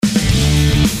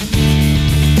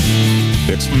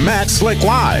It's Matt Slick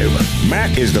Live.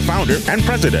 Matt is the founder and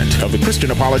president of the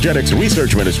Christian Apologetics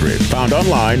Research Ministry, found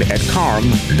online at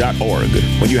carm.org.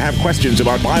 When you have questions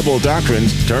about Bible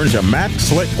doctrines, turn to Matt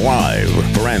Slick Live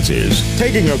for answers.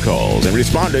 Taking your calls and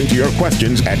responding to your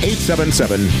questions at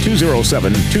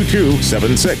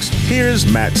 877-207-2276. Here's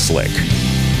Matt Slick.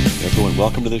 Everyone,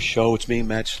 welcome to the show. It's me,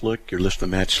 Matt Slick. You're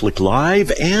listening to Matt Slick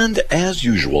Live. And as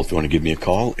usual, if you want to give me a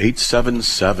call,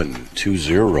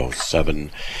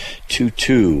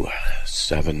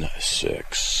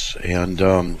 877-207-2276.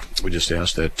 And we just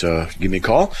asked that you give me a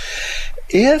call.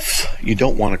 If you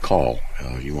don't want to call,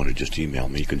 you want to just email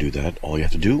me, you can do that. All you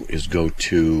have to do is go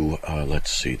to,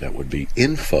 that would be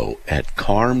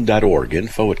info@carm.org,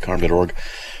 info@carm.org.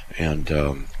 And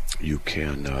you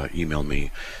can email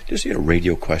me just a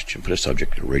radio question, put a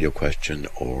subject, a radio question,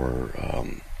 or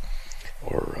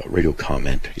a radio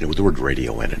comment, with the word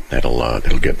radio in it. That'll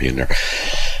get me in there.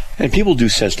 And people do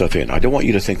send stuff in. I don't want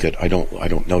you to think that I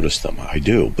don't notice them. I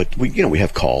do, but we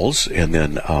have calls, and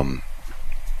then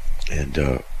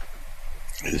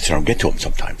so I don't get to them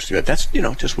sometimes. That's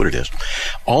just what it is.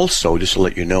 Also, just to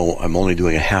let you know, I'm only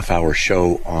doing a half-hour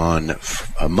show on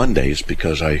Mondays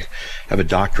because I have a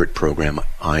doctorate program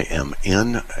I am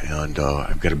in, and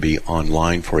I've got to be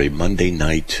online for a Monday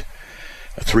night,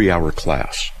 a 3-hour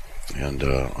class, and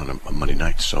on a Monday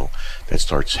night. So that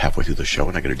starts halfway through the show,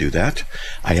 and I got to do that.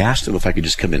 I asked them if I could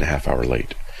just come in a half hour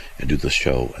late and do the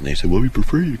show, and they said, "Well, we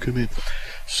prefer you to come in."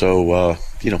 So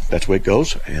that's the way it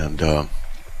goes, and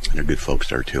they're good folks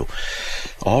there too.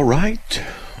 All right.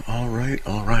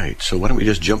 So why don't we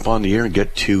just jump on the air and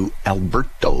get to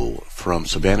Alberto from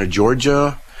Savannah,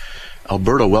 Georgia.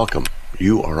 Alberto, welcome.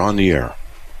 You are on the air.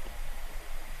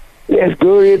 Yes,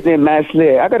 good evening, Matt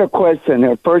Slick. I got a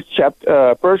question.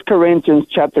 First Corinthians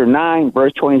chapter 9,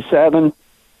 verse 27.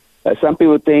 Some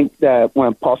people think that when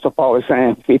Apostle Paul is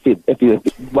saying, if he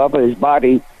love his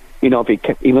body,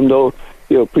 even though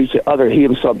he'll preach to others, he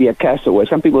himself be a castaway.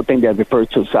 Some people think that refers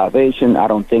to salvation. I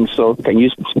don't think so. Can you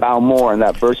expound more on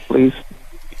that verse, please?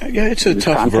 Yeah, it's a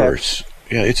tough verse.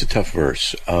 Yeah, it's a tough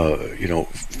verse,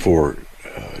 for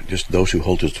just those who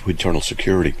hold to eternal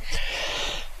security.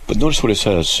 But notice what it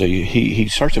says. So he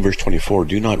starts in verse 24.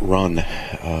 Do you not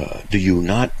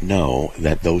know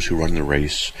that those who run the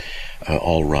race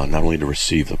all run, not only to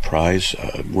receive the prize,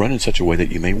 run in such a way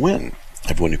that you may win?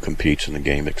 Everyone who competes in the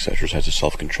game, etc., has a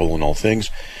self-control in all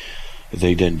things.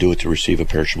 They didn't do it to receive a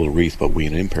perishable wreath, but we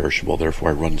an imperishable. Therefore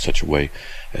I run in such a way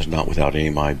as not without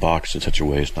aim. I box in such a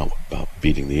way as not about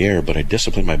beating the air, but I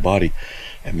discipline my body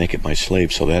and make it my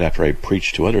slave, so that after I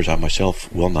preach to others, I myself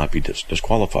will not be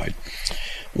disqualified.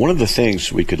 One of the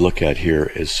things we could look at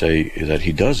here is that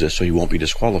he does this so he won't be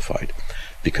disqualified,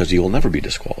 because he will never be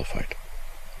disqualified.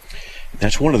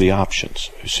 That's one of the options.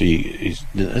 See, it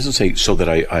doesn't say so that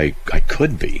I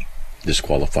could be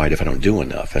disqualified if I don't do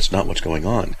enough. That's not what's going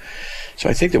on. So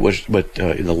I think that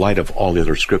in the light of all the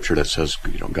other scripture that says,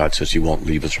 God says he won't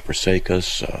leave us or forsake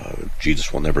us,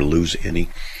 Jesus will never lose any,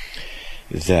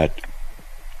 that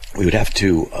we would have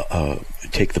to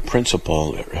take the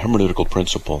principle, hermeneutical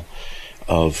principle,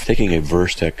 of taking a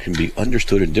verse that can be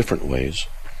understood in different ways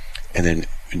and then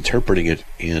interpreting it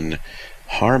in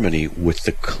harmony with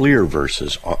the clear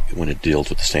verses when it deals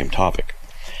with the same topic.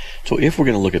 So if we're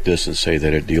going to look at this and say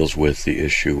that it deals with the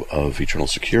issue of eternal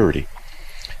security,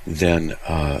 then,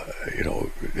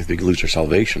 if they lose their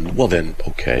salvation, well then,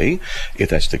 okay. If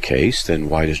that's the case, then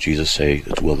why does Jesus say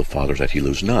it's will of the Father that he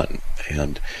lose none?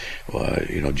 And,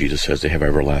 Jesus says they have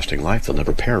everlasting life, they'll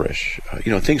never perish.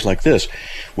 Things like this,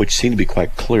 which seem to be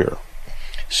quite clear.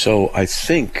 So I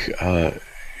think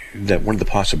that one of the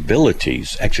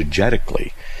possibilities,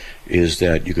 exegetically, is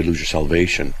that you could lose your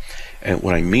salvation. And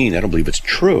what I mean, I don't believe it's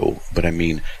true, but I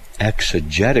mean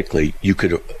exegetically, you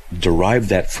could derive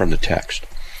that from the text.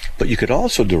 But you could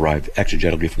also derive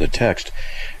exegetically from the text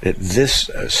that this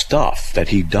stuff that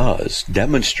he does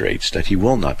demonstrates that he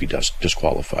will not be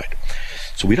disqualified.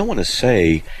 So we don't want to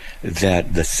say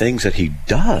that the things that he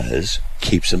does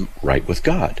keeps him right with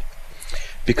God.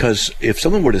 Because if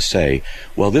someone were to say,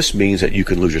 well, this means that you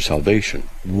can lose your salvation,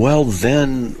 well,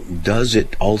 then does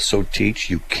it also teach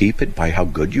you keep it by how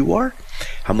good you are?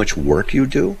 How much work you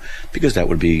do? Because that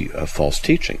would be a false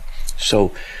teaching.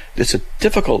 So it's a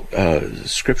difficult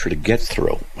scripture to get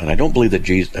through. And I don't believe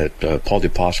that Paul the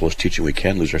Apostle is teaching we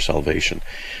can lose our salvation.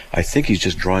 I think he's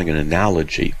just drawing an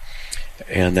analogy,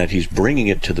 and that he's bringing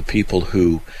it to the people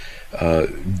who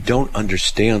don't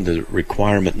understand the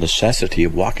requirement, necessity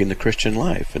of walking the Christian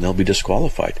life, and they'll be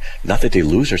disqualified. Not that they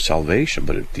lose their salvation,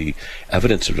 but the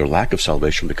evidence of their lack of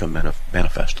salvation become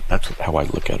manifest. That's how I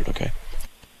look at it, okay?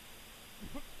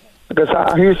 Because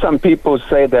I hear some people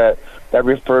say that that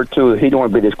refer to he don't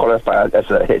want to be disqualified as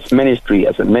his ministry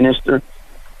as a minister?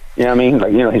 You know what I mean?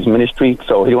 Like, his ministry.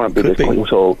 So he don't want to be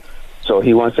disqualified. So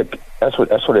he wants to. That's what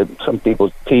some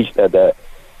people teach that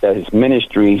his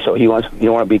ministry. So he don't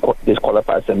want to be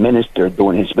disqualified as a minister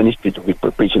doing his ministry to be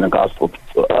preaching the gospel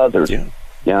to others. Yeah.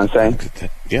 You know what I'm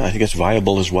saying? I think it's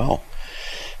viable as well.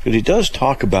 But he does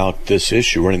talk about this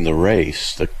issue running the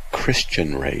race, the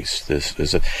Christian race. But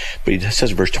he says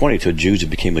in verse 20, to the Jews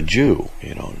it became a Jew,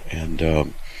 and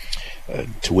to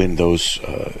win those,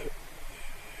 to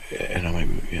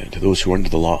those who are under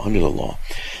the law.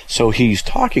 So he's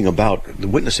talking about the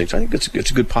witnessing. So I think it's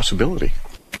a good possibility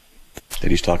that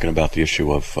he's talking about the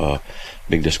issue of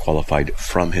being disqualified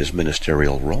from his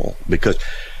ministerial role, because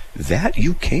that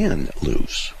you can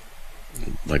lose.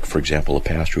 Like, for example, a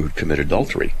pastor who committed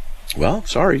adultery. Well,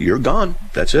 sorry, you're gone.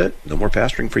 That's it. No more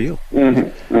pastoring for you.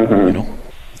 Mm-hmm. Mm-hmm.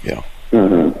 Yeah.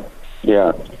 Mm-hmm.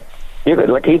 Yeah.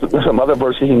 Like some other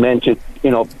verses he mentioned,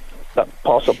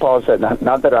 Apostle Paul said,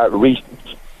 not that I reached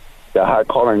the high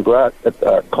calling God,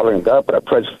 but I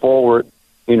press forward,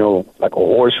 like a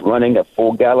horse running at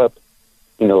full gallop,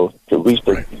 to reach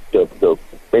the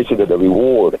basically the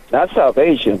reward. Not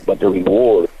salvation, but the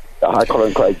reward. The high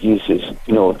calling Christ Jesus,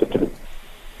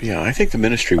 Yeah, I think the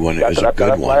ministry one is a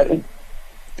good one.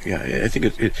 Yeah, I think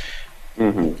it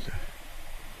mm-hmm.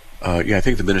 I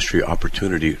think the ministry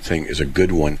opportunity thing is a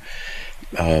good one.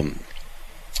 But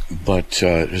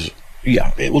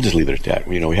we'll just leave it at that.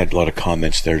 We had a lot of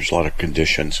comments there. There's a lot of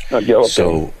conditions. Okay.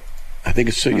 So I think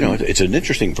it's it's an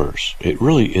interesting verse. It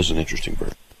really is an interesting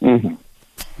verse. Mm-hmm.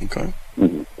 Okay.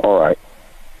 Mm-hmm. All right.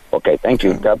 Okay. Thank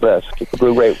you. God bless. Keep the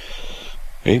blue rate.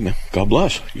 Amen. God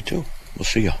bless. You too. We'll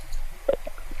see you.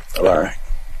 All right.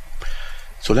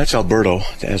 So that's Alberto.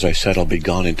 As I said, I'll be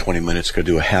gone in 20 minutes. Going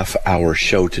to do a half-hour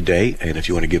show today. And if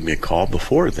you want to give me a call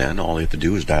before then, all you have to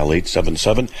do is dial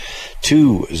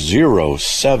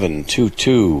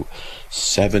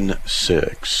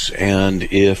 877-207-2276. And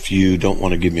if you don't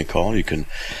want to give me a call, you can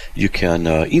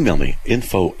email me,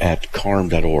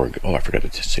 info@carm.org. Oh, I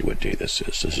forgot to say what day this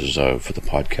is. This is for the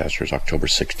podcasters, October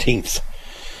 16th.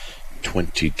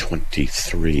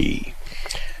 2023.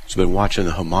 So I've been watching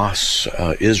the Hamas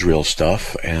Israel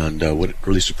stuff, and what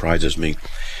really surprises me,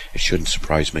 it shouldn't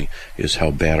surprise me, is how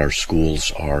bad our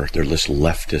schools are. They're this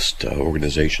leftist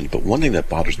organizations. But one thing that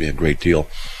bothers me a great deal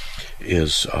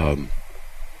is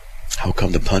how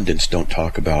come the pundits don't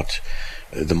talk about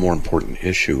the more important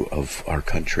issue of our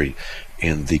country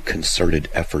and the concerted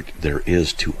effort there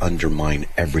is to undermine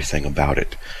everything about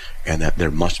it, and that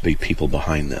there must be people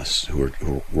behind this who are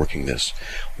working this.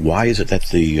 Why is it that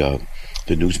the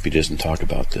news media doesn't talk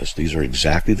about this? These are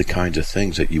exactly the kinds of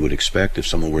things that you would expect if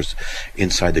someone was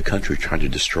inside the country trying to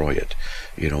destroy it.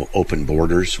 Open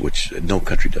borders, which no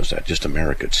country does that, just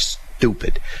America. It's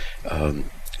stupid.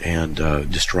 And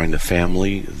destroying the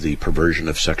family, the perversion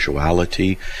of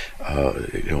sexuality,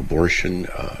 abortion,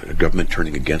 the government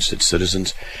turning against its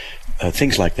citizens,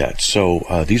 things like that.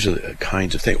 So these are the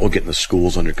kinds of things. Getting the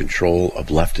schools under control of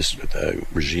leftist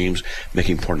regimes,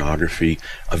 making pornography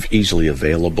easily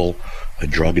available,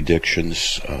 drug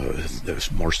addictions,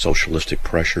 there's more socialistic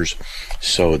pressures.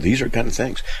 So these are kind of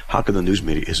things. How come the news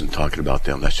media isn't talking about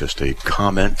them? That's just a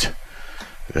comment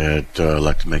that I'd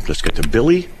like to make. Let's get to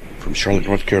Billy from Charlotte,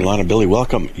 North Carolina. Billy,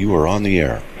 welcome. You are on the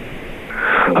air.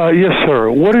 Yes, sir.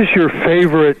 What is your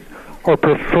favorite or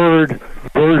preferred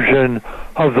version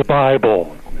of the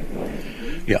Bible?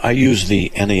 Yeah, I use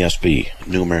the NASB,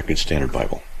 New American Standard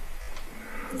Bible.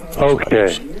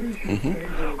 Okay.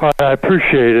 Mm-hmm. I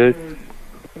appreciate it.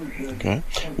 Okay.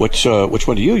 Which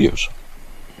one do you use?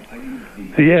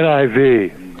 The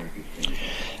NIV.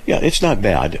 Yeah, it's not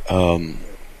bad.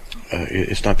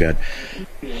 It's not bad.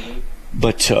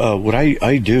 But what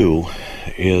I do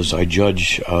is I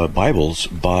judge Bibles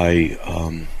by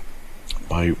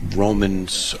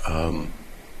Romans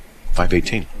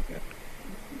 5:18.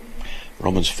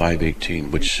 Romans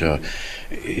 5:18, which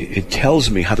it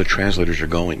tells me how the translators are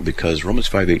going, because Romans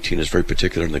 5:18 is very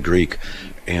particular in the Greek,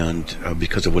 and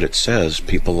because of what it says,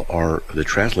 the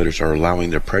translators are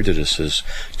allowing their prejudices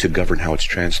to govern how it's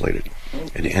translated.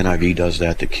 And the NIV does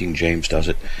that, the King James does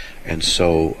it, and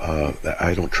so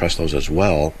I don't trust those as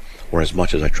well, or as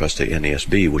much as I trust the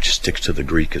NASB, which sticks to the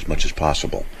Greek as much as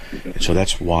possible. And so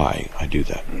that's why I do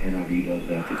that.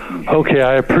 Okay,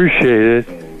 I appreciate it.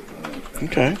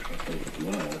 Okay.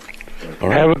 All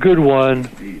right. Have a good one.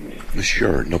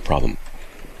 Sure, no problem.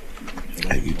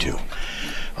 And you too.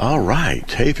 All right.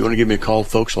 Hey, if you want to give me a call,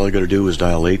 folks, all you got to do is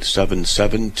dial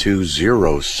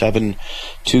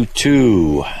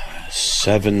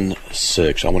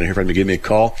 877-207-2276. I want to hear from you. Give me a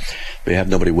call. We have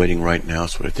nobody waiting right now,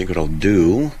 so what I think what I'll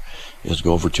do is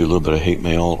go over to a little bit of hate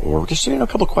mail, or just a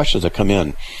couple of questions that come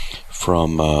in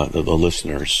from the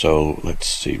listeners. So let's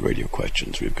see, radio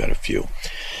questions. We've got a few.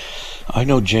 I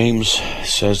know James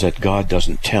says that God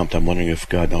doesn't tempt. I'm wondering if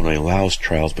God not only allows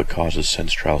trials but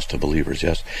sends trials to believers.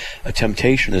 Yes, a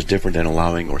temptation is different than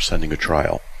allowing or sending a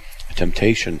trial. A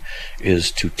temptation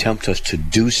is to tempt us to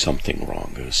do something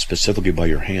wrong, specifically by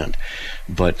your hand.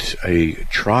 But a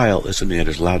trial is something that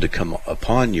is allowed to come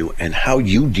upon you, and how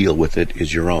you deal with it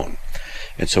is your own.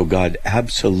 And so God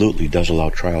absolutely does allow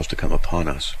trials to come upon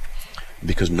us,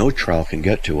 because no trial can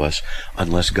get to us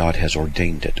unless God has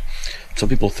ordained it. Some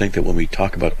people think that when we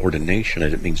talk about ordination,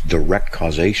 that it means direct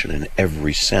causation in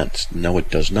every sense. No, it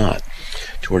does not.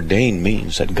 To ordain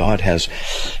means that God has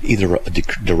either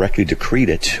directly decreed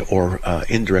it or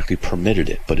indirectly permitted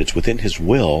it, but it's within His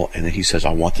will, and then He says,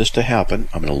 I want this to happen.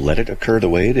 I'm going to let it occur the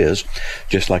way it is,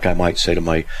 just like I might say to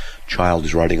my child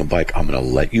who's riding a bike, I'm going to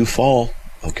let you fall.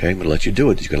 Okay, I'm going to let you do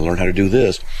it. You're going to learn how to do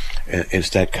this. And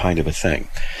it's that kind of a thing.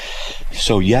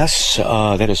 So yes,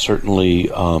 that is certainly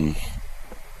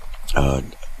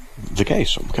the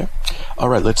case. Okay. All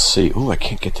right, let's see. I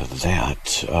can't get to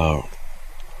that. Oh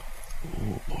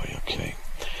boy, okay.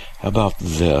 How about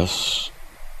this?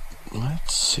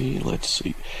 Let's see.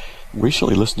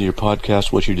 Recently listened to your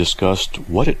podcast, what you discussed,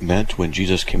 what it meant when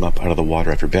Jesus came up out of the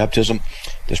water after baptism.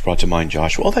 This brought to mind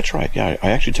Joshua. Oh, that's right. Yeah,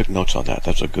 I actually took notes on that.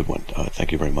 That's a good one.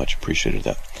 Thank you very much. Appreciated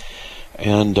that.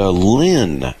 And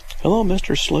Lynn. Hello,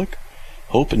 Mr. Slick.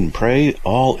 Hope and pray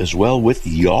all is well with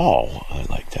y'all. I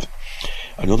like that.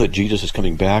 I know that Jesus is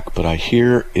coming back, but I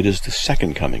hear it is the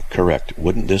second coming. Correct.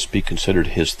 Wouldn't this be considered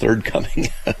His third coming?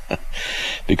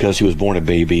 Because He was born a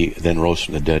baby, then rose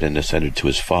from the dead and ascended to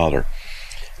His Father.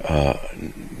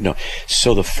 No.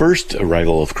 So the first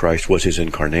arrival of Christ was His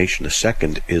incarnation. The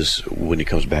second is when He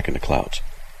comes back in the clouds.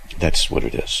 That's what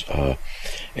it is.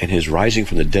 And His rising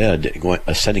from the dead,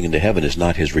 ascending into heaven, is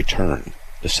not His return.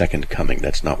 The second coming.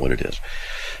 That's not what it is.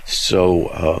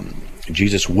 So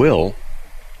Jesus will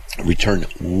return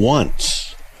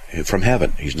once from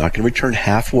heaven. He's not going to return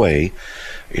halfway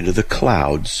into the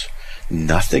clouds.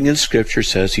 Nothing in Scripture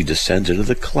says He descends into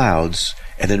the clouds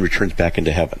and then returns back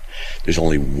into heaven. There's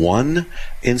only one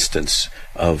instance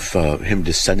of Him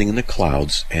descending in the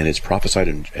clouds, and it's prophesied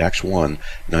in Acts 1,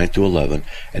 9 through 11,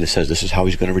 and it says this is how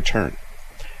He's going to return.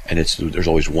 And there's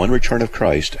always one return of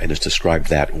Christ, and it's described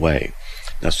that way.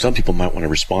 Now, some people might want to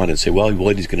respond and say, well,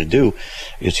 what He's going to do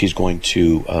is He's going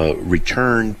to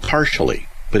return partially.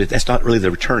 But that's not really the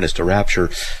return, it's the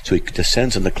rapture. So He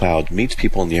descends in the cloud, meets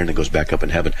people in the air, and then goes back up in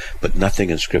heaven. But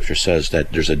nothing in Scripture says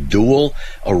that there's a dual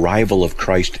arrival of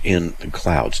Christ in the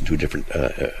clouds in two different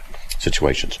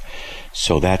situations.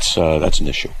 So that's an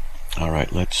issue. All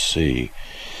right, let's see.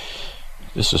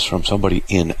 This is from somebody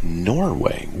in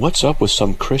Norway. What's up with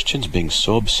some Christians being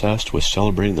so obsessed with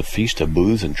celebrating the Feast of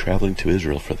Booths and traveling to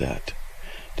Israel for that?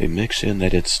 They mix in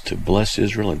that it's to bless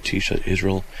Israel and teach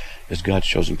Israel as God's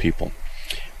chosen people.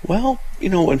 Well,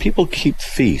 when people keep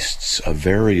feasts of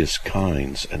various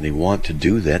kinds and they want to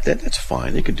do that, that's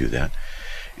fine. They can do that.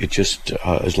 It just,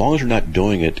 as long as you're not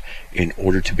doing it in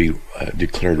order to be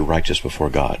declared righteous before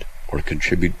God, or to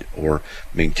contribute or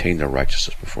maintain their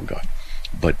righteousness before God.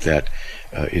 But that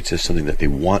it's just something that they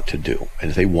want to do.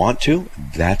 And if they want to,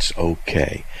 that's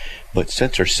okay. But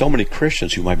since there's so many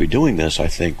Christians who might be doing this, I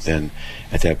think then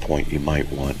at that point you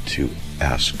might want to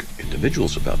ask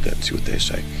individuals about that and see what they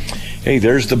say. Hey,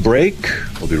 there's the break.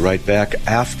 We'll be right back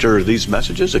after these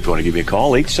messages. If you want to give me a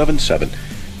call,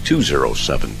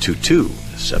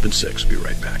 877-207-2276. Be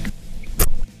right back.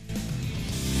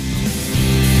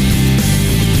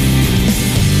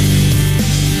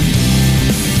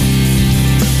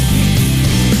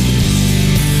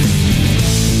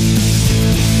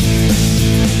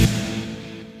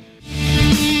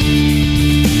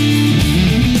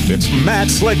 Matt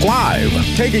Slick Live,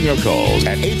 taking your calls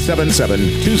at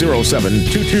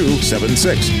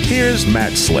 877-207-2276. Here's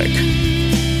Matt Slick.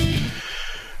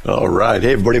 All right.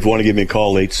 Hey, everybody, if you want to give me a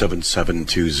call,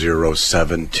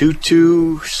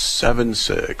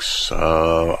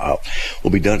 877-207-2276.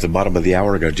 We'll be done at the bottom of the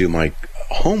hour. I got to do my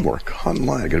homework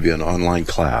online. I got to be an online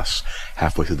class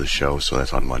halfway through the show, so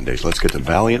that's on Mondays. Let's get to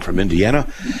Valiant from Indiana.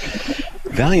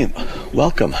 Valiant,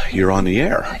 welcome. You're on the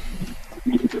air.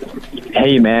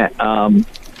 Hey, Matt.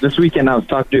 This weekend I was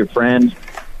talking to a friend,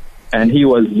 and he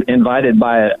was invited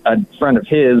by a friend of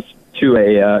his to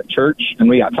a church, and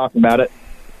we got talking about it.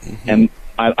 Mm-hmm. And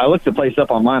I looked the place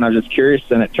up online. I was just curious,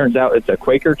 and it turns out it's a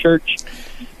Quaker church.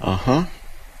 Uh-huh.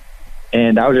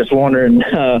 And I was just wondering,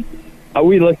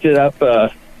 we looked it up,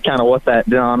 kind of what that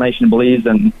denomination believes,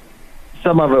 and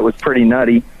some of it was pretty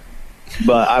nutty.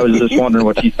 But I was just wondering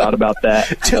what you thought about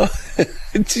that.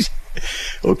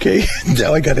 Okay,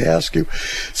 now I got to ask you.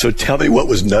 So tell me what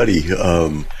was nutty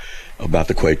about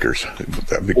the Quakers.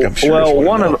 I'm sure well,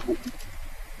 one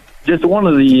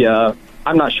of the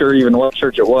I'm not sure even what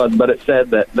church it was, but it said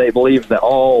that they believed that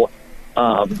all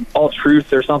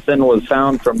truth or something was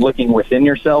found from looking within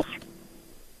yourself.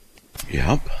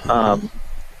 Yep.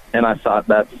 And I thought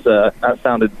that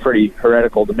sounded pretty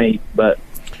heretical to me, but.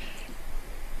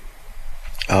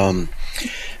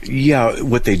 Yeah,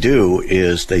 what they do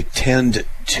is they tend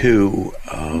to,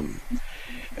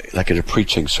 like at a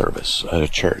preaching service at a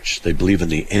church, they believe in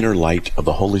the inner light of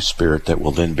the Holy Spirit that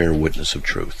will then bear witness of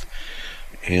truth.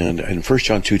 And in 1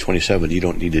 John 2:27, you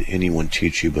don't need anyone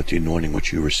teach you, but the anointing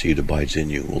which you received abides in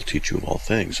you, will teach you of all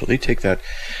things. So they take that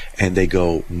and they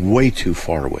go way too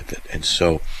far with it. And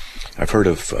so I've heard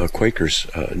of Quakers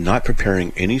not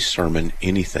preparing any sermon,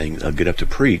 anything. They'll get up to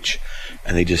preach,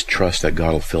 and they just trust that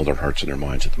God will fill their hearts and their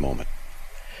minds at the moment.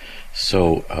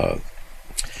 So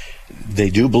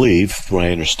they do believe, from what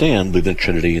I understand, believe in the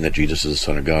Trinity and that Jesus is the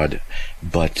Son of God.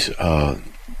 But I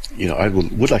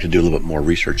would like to do a little bit more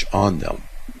research on them.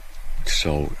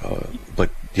 So, but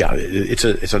yeah, it's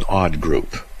an odd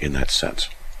group in that sense.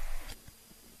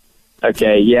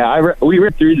 Okay, yeah, we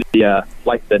read through the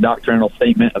doctrinal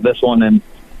statement of this one,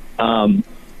 and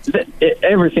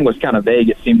everything was kind of vague.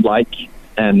 It seemed like,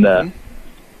 and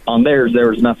on theirs there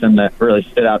was nothing that really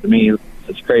stood out to me.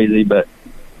 It's crazy, but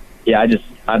yeah, I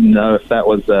didn't know if that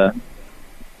was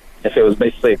if it was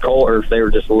basically a cult or if they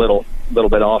were just a little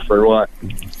bit off or what.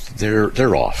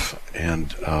 They're off,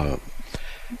 and a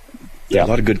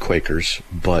lot of good Quakers,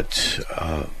 but.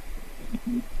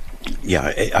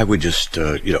 Yeah, I would just,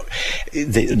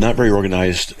 they're not very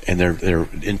organized, and they're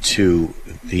into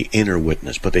the inner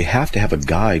witness, but they have to have a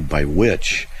guide by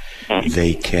which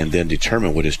they can then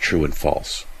determine what is true and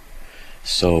false.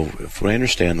 So, if I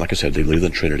understand, like I said, they believe in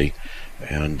the Trinity,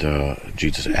 and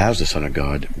Jesus as the Son of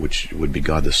God, which would be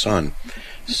God the Son.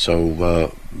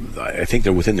 So, I think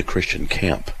they're within the Christian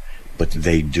camp, but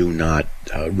they do not,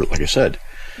 like I said,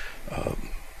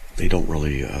 they don't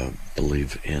really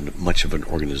believe in much of an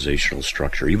organizational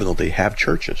structure, even though they have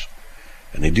churches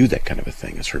and they do that kind of a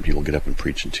thing. I've heard people get up and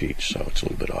preach and teach, so it's a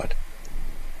little bit odd.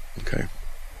 Okay.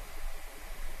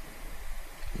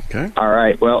 All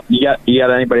right. Well, you got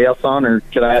anybody else on, or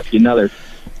could I ask you another?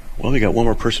 Well, we got one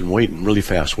more person waiting really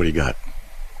fast. What do you got?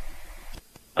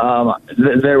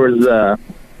 There was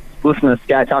listening to this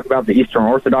guy talk about the Eastern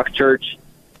Orthodox Church,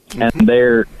 and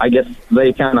I guess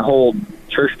they kind of hold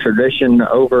church tradition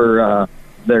over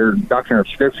their doctrine of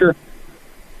Scripture,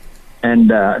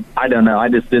 and I don't know. I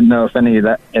just didn't know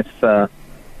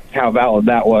how valid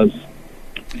that was.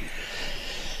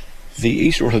 The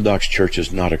Eastern Orthodox Church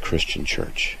is not a Christian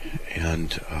church,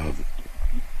 and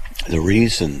the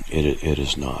reason it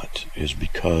is not is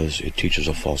because it teaches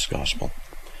a false gospel.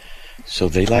 So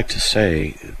they like to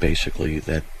say, basically,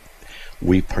 that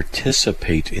we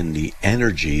participate in the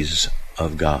energies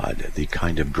of God, the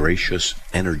kind of gracious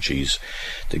energies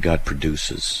that God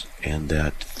produces, and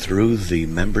that through the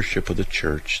membership of the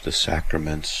church, the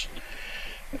sacraments,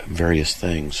 various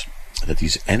things, that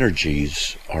these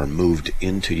energies are moved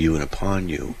into you and upon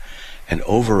you, and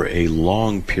over a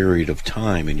long period of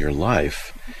time in your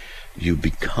life, you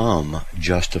become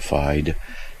justified,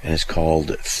 and it's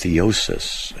called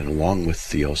theosis. And along with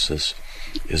theosis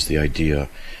is the idea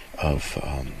of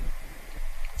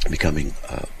becoming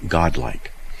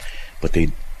godlike. But they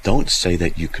don't say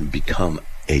that you can become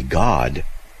a god,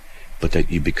 but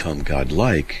that you become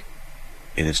godlike.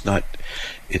 And it's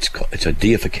a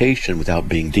deification without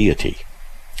being deity.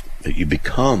 That you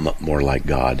become more like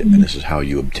God, and this is how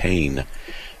you obtain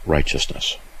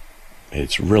righteousness.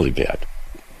 It's really bad.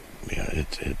 Yeah,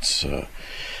 it's and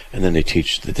then they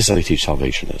teach that this is how they teach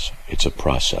salvation is. It's a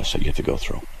process that you have to go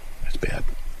through. It's bad.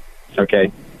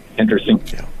 Okay, interesting.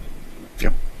 Yeah.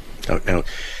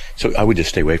 So I would just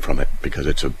stay away from it because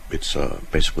it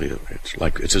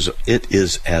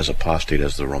is as apostate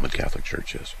as the Roman Catholic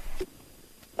Church is.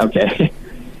 Okay.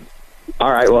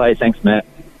 All right. Well, hey, thanks, Matt.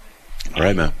 All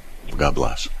right, man. God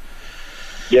bless.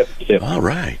 Yep. All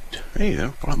right. Hey,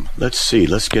 no problem. Let's see.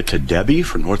 Let's get to Debbie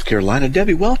from North Carolina.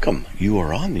 Debbie, welcome. You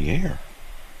are on the air.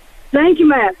 Thank you,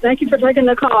 Matt. Thank you for taking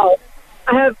the call.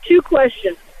 I have two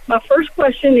questions. My first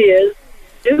question is,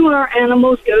 do our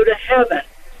animals go to heaven?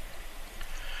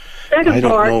 Second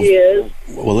part is...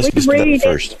 Well, let's do that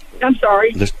first. I'm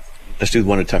sorry. Let's do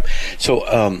one at a time. So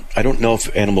I don't know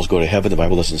if animals go to heaven. The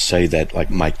Bible doesn't say that, like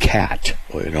my cat,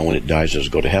 when it dies, does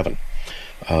go to heaven.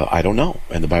 I don't know.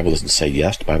 And the Bible doesn't say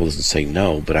yes. The Bible doesn't say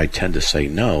no. But I tend to say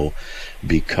no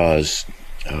because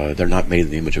They're not made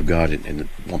in the image of God, and it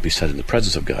won't be set in the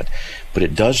presence of God. But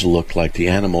it does look like the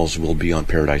animals will be on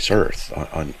paradise earth,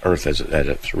 on earth as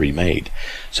it's remade.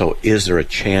 So is there a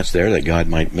chance there that God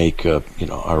might make,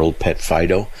 our old pet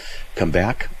Fido come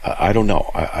back? I don't know.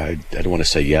 I don't want to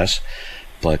say yes,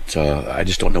 but I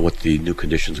just don't know what the new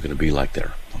condition is going to be like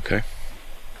there. Okay?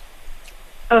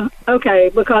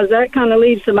 Okay, because that kind of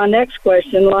leads to my next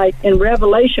question. Like in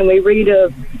Revelation, we read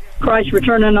of Christ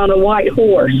returning on a white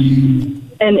horse.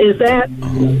 And is that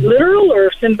literal or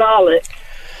symbolic?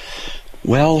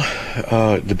 Well,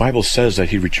 the Bible says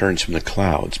that he returns from the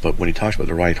clouds, but when he talks about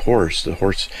the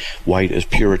horse white is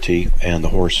purity and the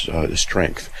horse is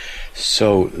strength.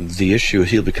 So the issue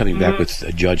is he'll be coming back with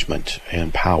judgment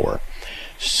and power.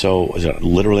 So is it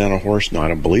literally on a horse? No, I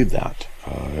don't believe that.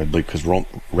 Because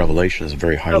Revelation is a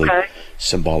very highly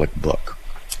symbolic book.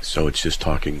 So it's just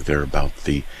talking there about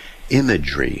the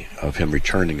imagery of him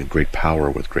returning in great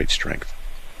power with great strength.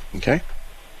 Okay?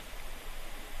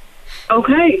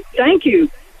 Okay, thank you.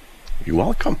 You're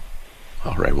welcome.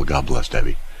 All right, well, God bless,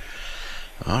 Debbie.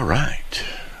 All right,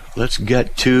 let's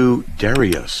get to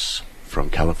Darius from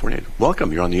California.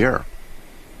 Welcome, you're on the air.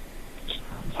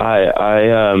 Hi,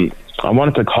 I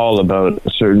wanted to call about a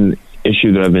certain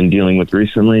issue that I've been dealing with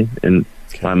recently in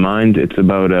my mind. It's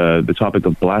about the topic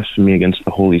of blasphemy against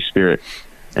the Holy Spirit.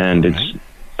 And it's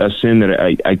a sin that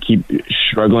I keep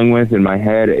struggling with in my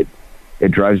head. It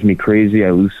drives me crazy.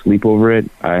 I lose sleep over it.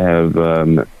 I have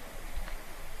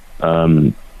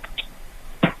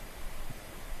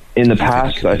in the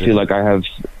past, I feel like I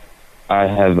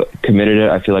have committed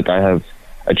it. I feel like I have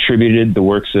attributed the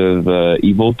works of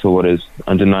evil to what is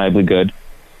undeniably good,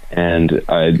 and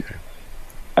I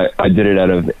did it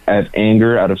out of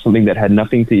anger, out of something that had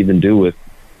nothing to even do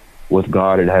with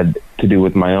God. It had to do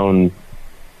with my own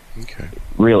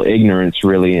real ignorance,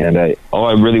 really. And all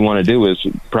I really want to do is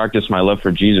practice my love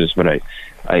for Jesus, but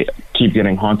I keep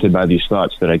getting haunted by these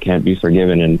thoughts that I can't be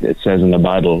forgiven, and it says in the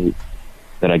Bible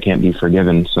that I can't be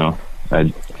forgiven. So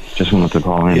I just wanted to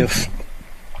call in.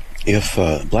 If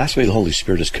blasphemy of the Holy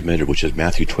Spirit is committed, which is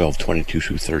Matthew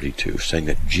 12:22-32, saying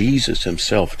that Jesus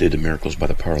himself did the miracles by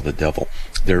the power of the devil,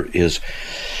 there is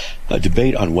a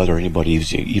debate on whether anybody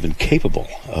is even capable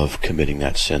of committing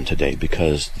that sin today,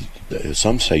 because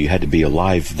some say you had to be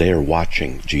alive there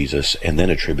watching Jesus and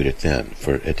then attribute it then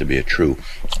for it to be a true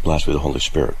blasphemy of the Holy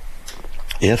Spirit.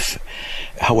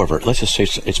 However, let's just say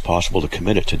it's possible to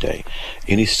commit it today.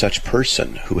 Any such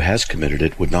person who has committed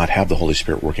it would not have the Holy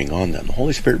Spirit working on them. The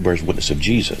Holy Spirit bears witness of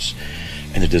Jesus,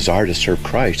 and the desire to serve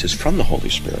Christ is from the Holy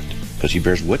Spirit, because he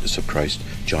bears witness of Christ,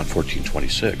 John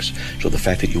 14:26. So the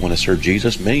fact that you want to serve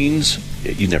Jesus means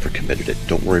you never committed it.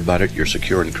 Don't worry about it. You're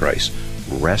secure in Christ.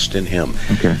 Rest in him.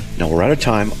 Okay. Now, we're out of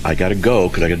time. I got to go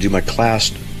because I got to do my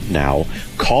class now.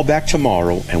 Call back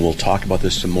tomorrow, and we'll talk about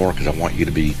this some more, because I want you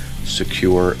to be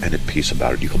secure and at peace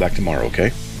about it. You call back tomorrow,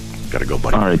 okay? Got to go,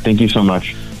 buddy. All right, thank you so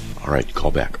much. All right,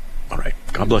 call back. All right.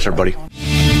 God bless everybody.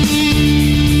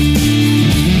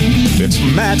 It's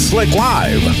Matt Slick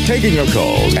Live, taking your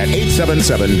calls at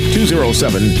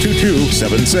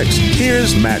 877-207-2276.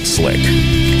 Here's Matt Slick.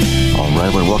 All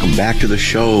right, well, welcome back to the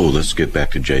show. Let's get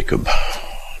back to Jacob.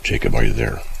 Jacob, are you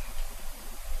there?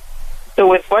 So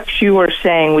with what you were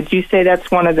saying, would you say that's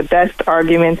one of the best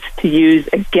arguments to use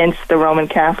against the Roman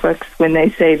Catholics when they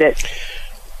say that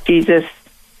Jesus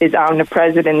is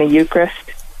omnipresent in the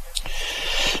Eucharist?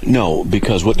 No,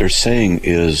 because what they're saying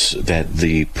is that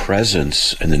the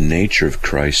presence and the nature of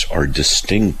Christ are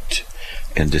distinct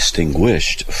and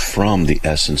distinguished from the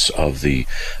essence of the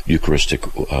Eucharistic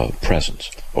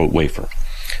presence or wafer.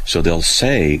 So they'll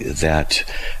say that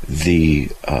the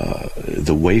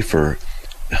wafer,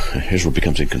 here's where it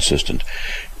becomes inconsistent.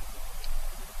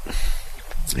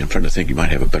 I'm trying to think, you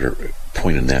might have a better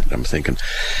point in that. I'm thinking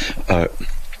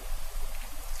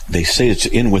they say it's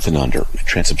in, with, and under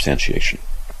transubstantiation,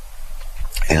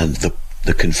 and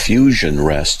the confusion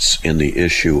rests in the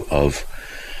issue of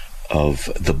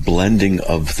the blending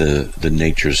of the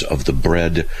natures of the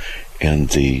bread and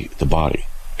the body.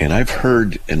 And I've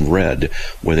heard and read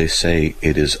where they say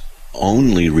it is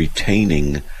only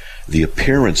retaining the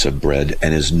appearance of bread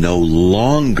and is no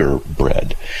longer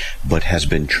bread, but has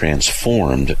been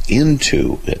transformed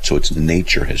into it, so its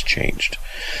nature has changed.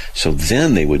 So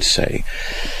then they would say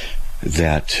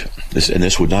that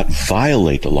this would not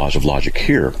violate the laws of logic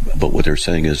here, but what they're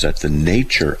saying is that the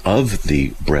nature of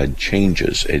the bread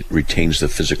changes. It retains the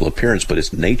physical appearance, but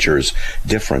its nature is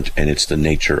different, and it's the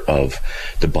nature of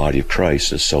the body of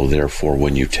Christ. And so therefore,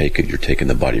 when you take it, you're taking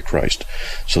the body of Christ.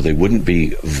 So they wouldn't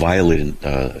be violating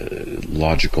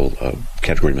logical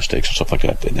category mistakes and stuff like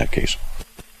that in that case.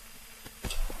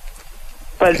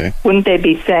 But wouldn't they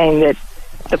be saying that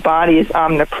the body is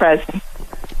omnipresent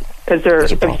because they're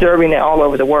observing it all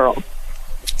over the world?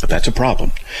 That's a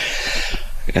problem.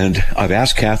 And I've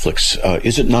asked Catholics,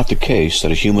 is it not the case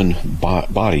that a human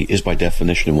body is by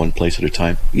definition in one place at a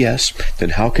time? Yes.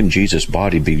 Then how can Jesus'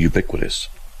 body be ubiquitous?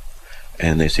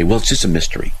 And they say, well, it's just a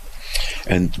mystery.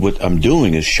 And what I'm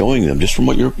doing is showing them, just from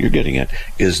what you're getting at,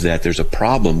 is that there's a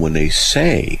problem when they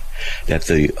say that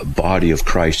the body of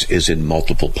Christ is in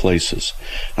multiple places.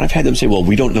 And I've had them say, well,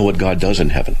 we don't know what God does in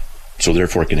heaven, so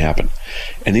therefore it can happen.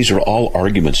 And these are all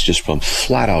arguments just from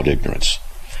flat-out ignorance.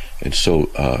 And so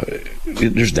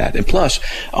there's that. And plus,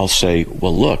 I'll say,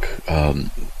 well, look,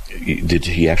 did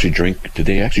they actually drink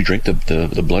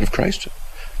the blood of Christ?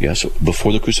 Yes.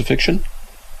 Before the crucifixion?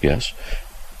 Yes.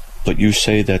 But you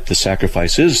say that the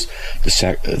sacrifice is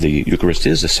the Eucharist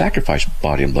is the sacrifice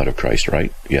body and blood of Christ,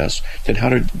 right? Yes. Then how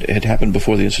did it happen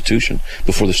before the institution,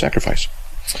 before the sacrifice?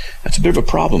 That's a bit of a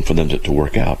problem for them to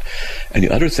work out. And the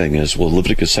other thing is, well,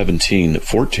 Leviticus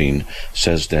 17:14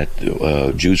 says that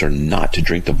Jews are not to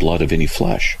drink the blood of any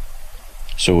flesh.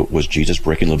 So was Jesus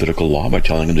breaking Levitical law by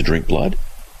telling them to drink blood?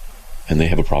 And they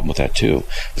have a problem with that too.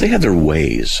 They have their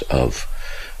ways of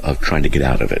trying to get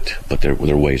out of it, but their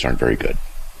ways aren't very good.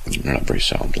 They're not very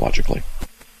sound logically.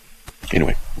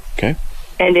 Anyway, okay?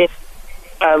 And in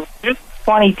Luke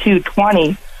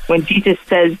 22:20, when Jesus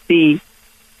says the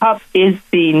cup is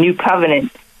the new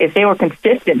covenant, if they were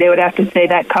consistent, they would have to say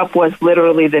that cup was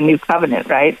literally the new covenant,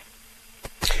 right?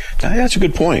 That's a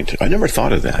good point. I never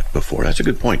thought of that before. That's a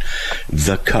good point.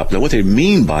 The cup. Now, what they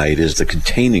mean by it is the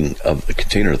container of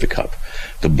the cup,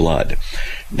 the blood.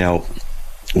 Now,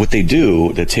 what they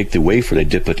do, they take the wafer, they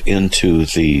dip it into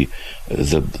the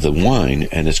wine,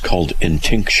 and it's called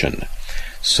intinction,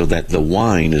 so that the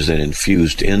wine is then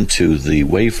infused into the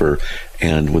wafer,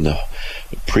 and when the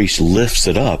priest lifts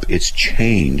it up, it's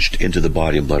changed into the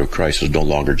body and blood of Christ. It's no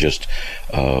longer just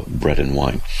bread and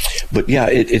wine. But yeah,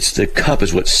 it's the cup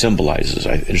is what symbolizes.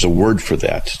 There's a word for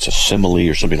that. It's a simile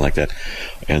or something like that,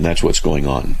 and that's what's going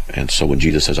on. And so when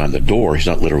Jesus says, I'm the door, he's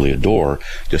not literally a door,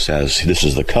 just as this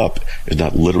is the cup, is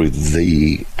not literally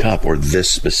the cup or this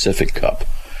specific cup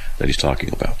that he's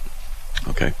talking about.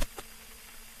 Okay?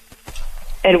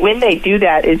 And when they do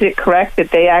that, is it correct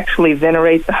that they actually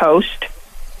venerate the host?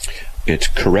 It's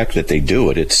correct that they do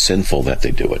it. It's sinful that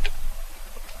they do it.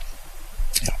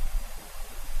 Yeah.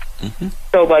 Mm-hmm.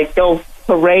 So, like, they'll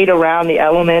parade around the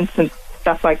elements and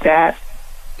stuff like that,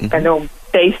 mm-hmm. and they'll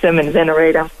face them and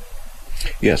venerate them.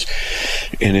 Yes,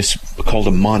 and it's called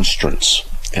a monstrance.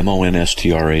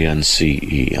 monstrance,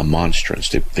 a monstrance.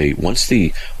 They once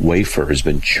the wafer has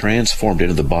been transformed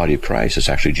into the body of Christ, it's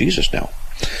actually Jesus now.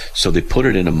 So they put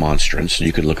it in a monstrance, and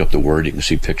you can look up the word, you can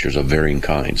see pictures of varying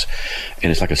kinds.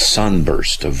 And it's like a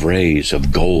sunburst of rays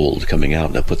of gold coming out,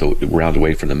 and they'll put the round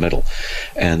wafer in the middle.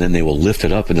 And then they will lift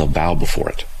it up and they'll bow before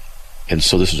it. And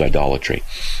so this is idolatry.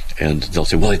 And they'll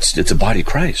say, well, it's a body of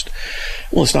Christ.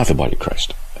 Well, it's not the body of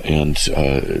Christ. And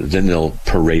then they'll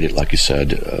parade it, like you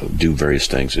said, do various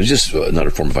things. It's just another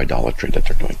form of idolatry that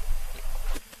they're doing.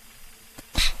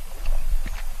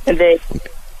 And they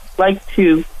like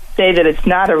to say that it's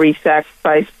not a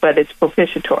re-sacrifice, but it's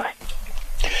propitiatory.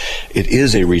 It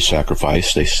is a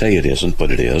re-sacrifice. They say it isn't, but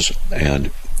it is.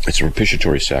 And it's a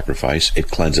propitiatory sacrifice. It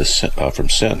cleanses from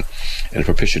sin. And a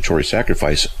propitiatory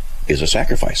sacrifice is a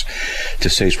sacrifice. To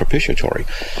say it's propitiatory,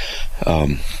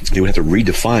 you would have to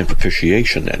redefine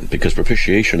propitiation then, because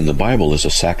propitiation in the Bible is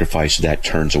a sacrifice that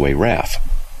turns away wrath.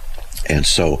 And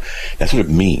so that's what it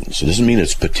means. It doesn't mean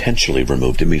it's potentially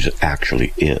removed. It means it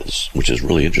actually is, which is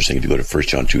really interesting. If you go to 1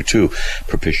 John 2:2,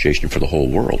 propitiation for the whole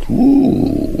world.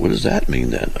 Ooh, what does that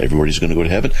mean then? Everybody's going to go to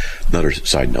heaven? Another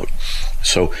side note.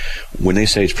 So when they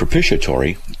say it's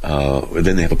propitiatory,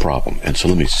 then they have a problem. And so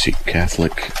let me see,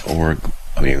 carm.org,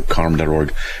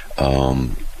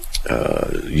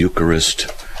 Eucharist,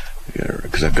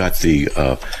 because I've got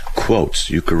the quotes,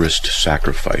 Eucharist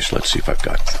sacrifice. Let's see if I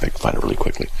can find it really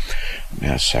quickly.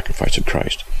 Mass sacrifice of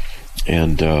Christ.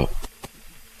 And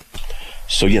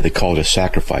so, yeah, they call it a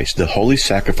sacrifice. The holy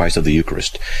sacrifice of the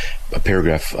Eucharist,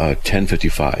 paragraph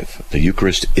 1055. The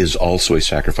Eucharist is also a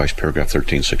sacrifice, paragraph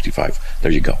 1365.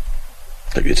 There you go.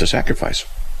 It's a sacrifice.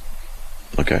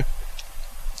 Okay?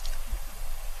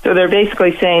 So they're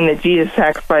basically saying that Jesus'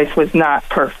 sacrifice was not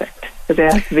perfect, because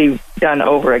it has to be done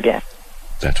over again.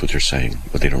 That's what they're saying,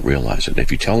 but they don't realize it.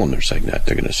 If you tell them they're saying that,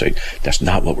 they're going to say, that's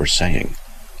not what we're saying.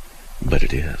 But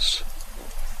it is.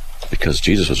 Because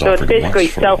Jesus was offered once for all. So it's basically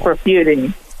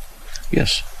self-refuting.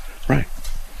 Yes, right.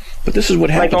 But this is what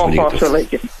happens like all false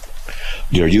religion.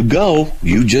 There you go.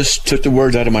 You just took the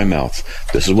words out of my mouth.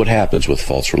 This is what happens with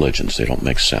false religions. They don't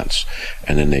make sense.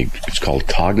 And then it's called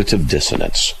cognitive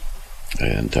dissonance.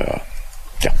 And, yeah,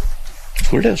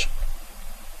 that's what it is.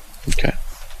 Okay.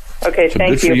 Okay, so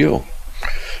thank good for you.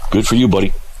 Good for you,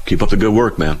 buddy. Keep up the good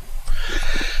work, man.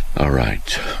 All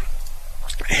right.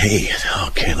 Hey,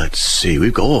 okay, let's see.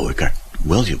 We got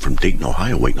William from Dayton,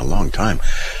 Ohio, waiting a long time.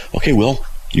 Okay, Will,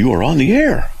 you are on the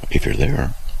air, if you're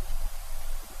there.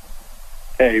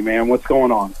 Hey, man, what's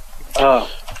going on?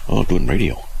 Doing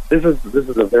radio. This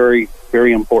is a very,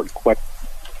 very important question.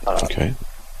 Okay.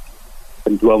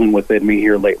 Been dwelling within me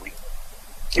here lately.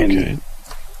 And okay.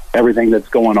 Everything that's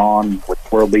going on with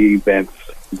worldly events.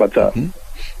 But so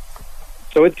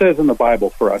it says in the Bible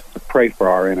for us to pray for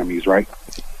our enemies, right?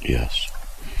 Yes.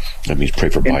 That means pray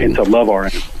for Biden. And to love our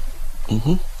enemies.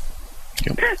 Mm-hmm.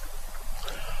 Yep.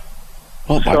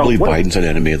 Well, I believe Biden's an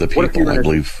enemy of the people. I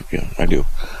believe, yeah, I do.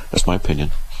 That's my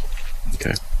opinion.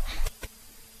 Okay.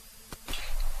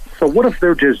 So what if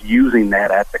they're just using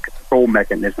that as a control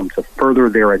mechanism to further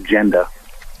their agenda,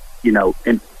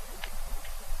 and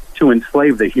to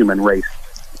enslave the human race,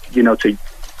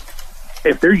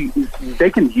 if they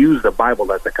can use the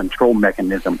Bible as a control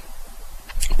mechanism.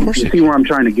 Of course you see where I'm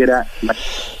trying to get at?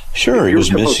 Sure, it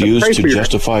was misused to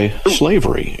justify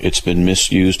slavery. It's been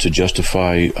misused to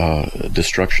justify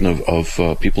destruction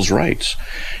of people's rights,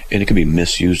 and it can be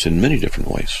misused in many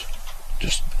different ways.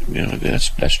 Just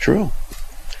that's true.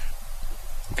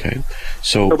 Okay,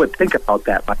 so but think about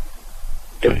that.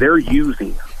 If they're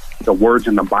using the words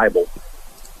in the Bible,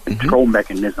 control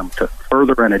mechanism to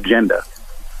further an agenda,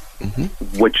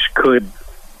 which could,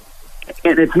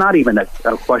 and it's not even a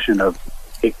question of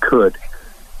it could.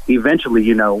 Eventually,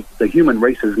 the human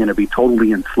race is going to be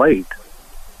totally enslaved.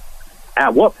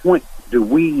 At what point do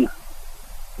we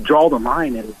draw the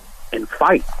line and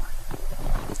fight?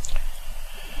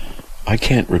 I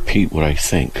can't repeat what I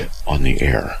think on the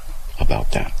air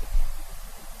about that.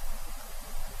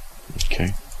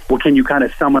 Okay. Well, can you kind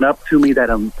of sum it up to me that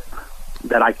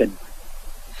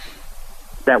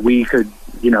we could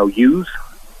use?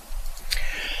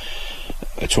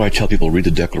 That's why I tell people read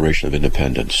the Declaration of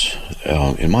Independence.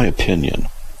 In my opinion,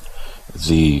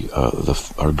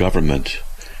 our government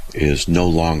is no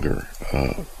longer,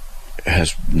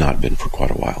 has not been for quite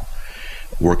a while,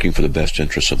 working for the best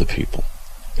interests of the people.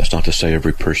 That's not to say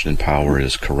every person in power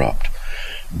is corrupt,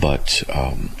 but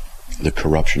the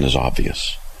corruption is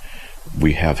obvious.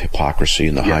 We have hypocrisy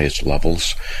in the highest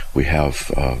levels. We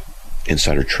have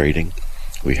insider trading.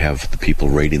 We have the people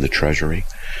raiding the Treasury.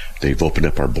 They've opened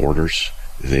up our borders.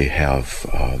 They have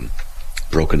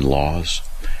broken laws.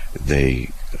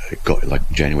 They go, like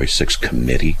January 6th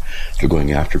committee, they're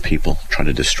going after people, trying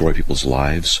to destroy people's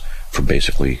lives for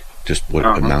basically just what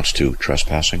amounts to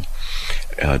trespassing.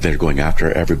 They're going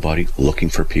after everybody, looking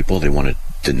for people. They want to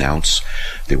denounce.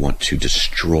 They want to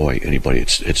destroy anybody.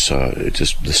 It's just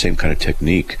the same kind of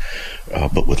technique,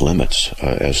 but with limits,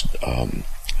 as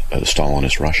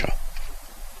Stalinist Russia,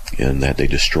 in that they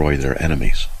destroy their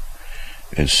enemies.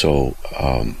 And so,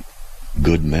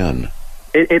 good men.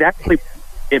 It actually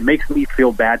makes me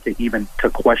feel bad to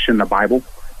question the Bible,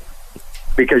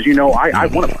 because I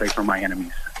want to pray for my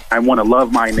enemies. I want to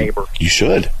love my neighbor. You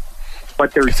should.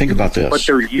 But think about this. But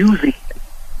they're using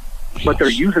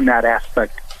that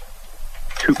aspect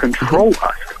to control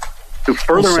us, to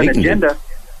further an agenda.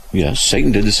 Yes,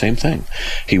 Satan did the same thing.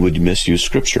 He would misuse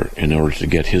Scripture in order to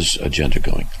get his agenda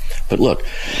going. But look,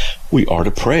 we are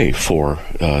to pray for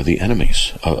the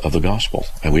enemies of the gospel.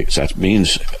 And that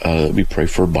means we pray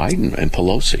for Biden and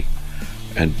Pelosi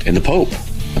and the Pope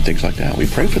and things like that. We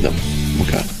pray for them.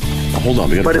 Okay. Now, hold on,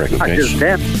 we got a break. But it's not just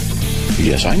them.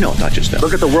 Yes, I know, not just them.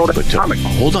 Look at the world economic.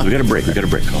 Hold on, we got a break.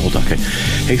 Hold on, okay.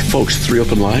 Hey, folks, 3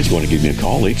 open lines. You want to give me a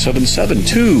call?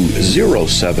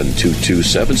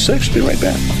 877-207-2276. Be right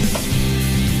back.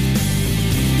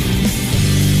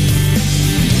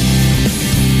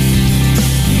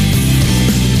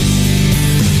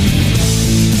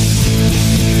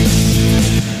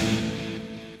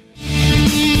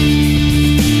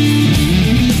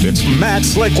 Matt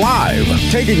Slick Live,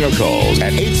 taking your calls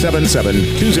at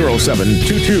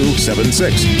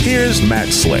 877-207-2276. Here's Matt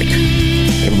Slick.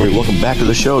 Everybody, welcome back to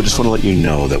the show. Just want to let you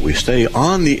know that we stay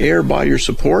on the air by your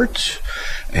support.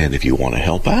 And if you want to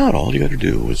help out, all you got to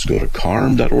do is go to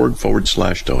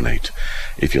carm.org/donate.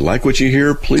 If you like what you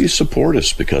hear, please support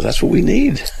us, because that's what we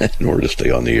need in order to stay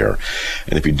on the air.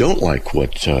 And if you don't like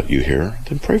what you hear,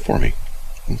 then pray for me.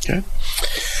 Okay?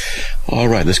 All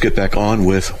right, let's get back on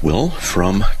with Will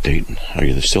from Dayton. Are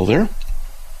you still there?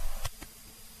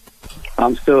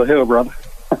 I'm still here, brother.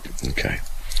 Okay.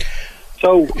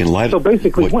 So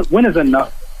basically, when is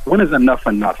enough? When is enough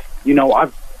enough? You know,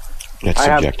 I've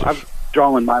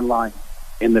drawn my line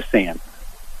in the sand,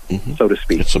 so to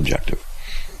speak. It's subjective.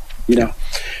 You know,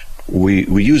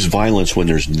 we use violence when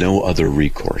there's no other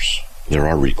recourse. There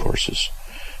are recourses.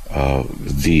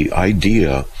 The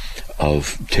idea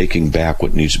of taking back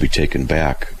what needs to be taken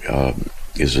back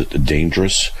is a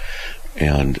dangerous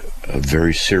and a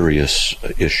very serious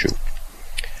issue.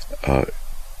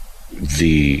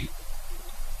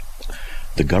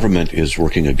 The government is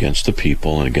working against the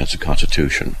people and against the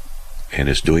Constitution, and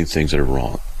is doing things that are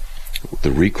wrong.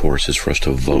 The recourse is for us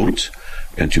to vote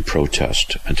and to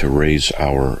protest and to raise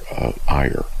our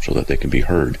ire so that they can be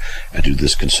heard, and do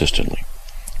this consistently.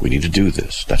 We need to do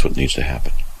this. That's what needs to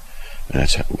happen. And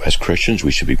that's, as Christians,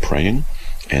 we should be praying,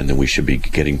 and then we should be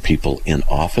getting people in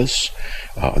office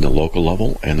on the local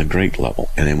level and the great level.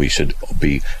 And then we should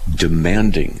be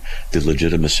demanding the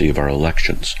legitimacy of our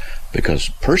elections, because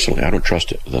personally, I don't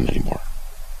trust them anymore.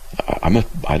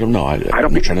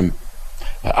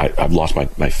 I've lost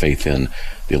my faith in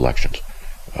the elections.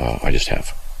 I just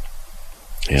have.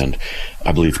 And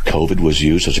I believe COVID was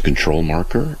used as a control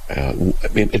marker. I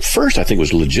mean, at first, I think it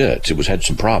was legit. It had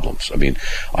some problems. I mean,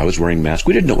 I was wearing masks.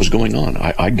 We didn't know what was going on.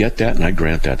 I get that, and I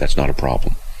grant that. That's not a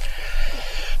problem.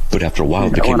 But after a while,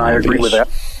 it became obvious. I agree with that.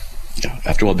 Yeah,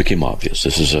 after a while, it became obvious.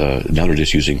 This is now they're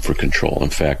just using for control. In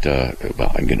fact, I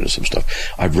can get into some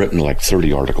stuff. I've written like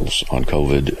 30 articles on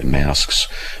COVID, masks,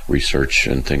 research,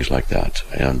 and things like that.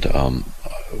 And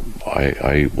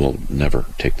I will never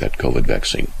take that COVID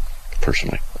vaccine,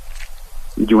 personally.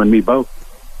 You and me both.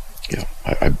 Yeah,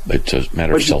 it's a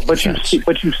matter of self-defense.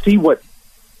 But you see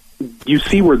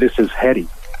where this is heading.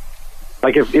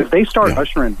 Like if they start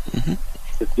ushering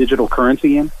this digital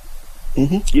currency in,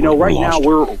 you know, right now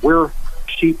we're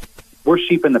sheep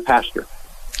in the pasture.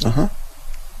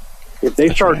 If they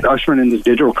start ushering in this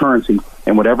digital currency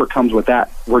and whatever comes with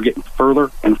that, we're getting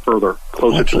further and further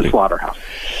closer to the slaughterhouse.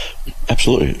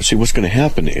 Absolutely. See, what's going to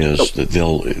happen is that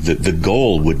the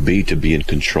goal would be to be in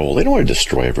control. They don't want to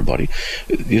destroy everybody.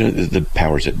 You know, the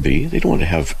powers that be, they don't want to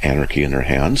have anarchy in their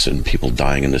hands and people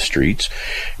dying in the streets.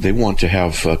 They want to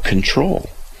have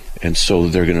control. And so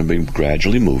they're going to be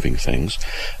gradually moving things.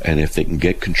 And if they can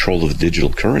get control of the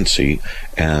digital currency,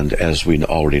 and as we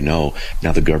already know,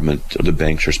 now the government, the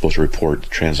banks are supposed to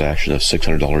report transactions of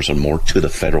 $600 or more to the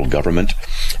federal government.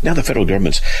 Now the federal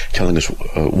government's telling us,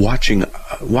 watching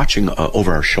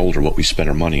over our shoulder what we spend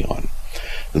our money on.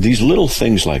 These little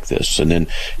things like this, and then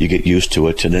you get used to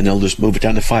it, and then they'll just move it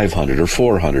down to 500 or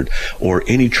 400, or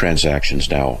any transactions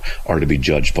now are to be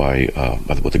judged by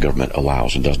what the government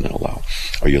allows and doesn't allow.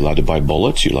 Are you allowed to buy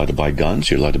bullets? You're allowed to buy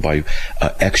guns? You're allowed to buy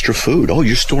extra food? Oh,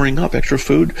 you're storing up extra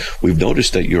food? We've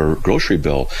noticed that your grocery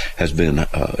bill has been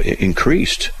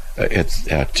increased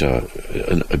at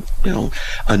an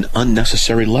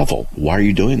unnecessary level. Why are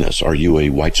you doing this? Are you a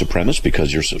white supremacist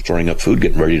because you're storing up food,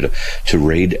 getting ready to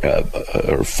raid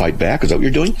or fight back? Is that what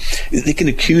you're doing? They can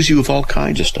accuse you of all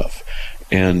kinds of stuff,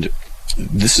 and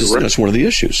that's one of the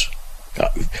issues.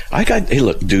 Hey,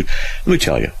 look, dude, let me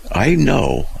tell you, I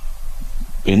know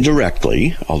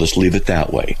indirectly, I'll just leave it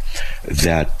that way,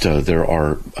 that there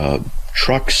are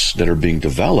trucks that are being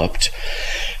developed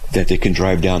that they can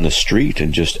drive down the street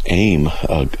and just aim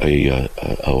a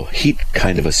heat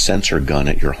kind of a sensor gun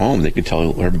at your home. They can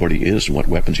tell where everybody is and what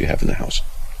weapons you have in the house.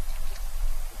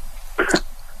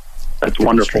 That's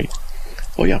wonderful.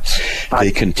 Well, yeah.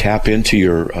 They can tap into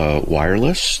your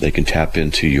wireless. They can tap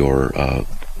into your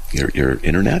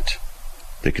internet.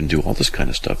 They can do all this kind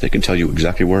of stuff. They can tell you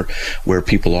exactly where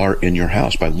people are in your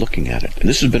house by looking at it. And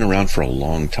this has been around for a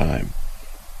long time.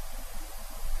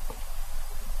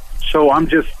 So I'm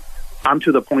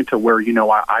to the point to where, you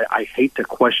know, I hate to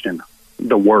question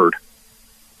the word,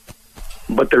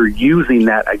 but they're using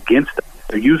that against them.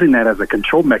 They're using that as a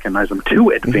control mechanism to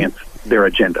advance their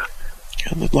agenda.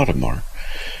 Yeah, a lot of them are.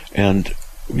 And,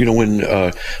 you know,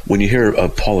 when you hear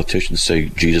politicians say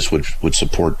Jesus would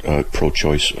support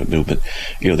pro-choice movement,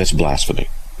 you know, that's blasphemy.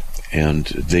 And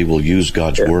they will use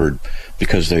God's word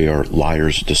because they are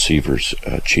liars, deceivers,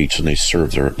 cheats, and they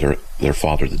serve their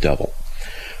father, the devil.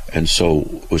 And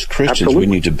so, as Christians, we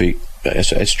need to be.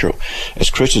 It's true. As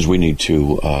Christians, we need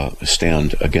to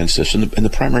stand against this, and the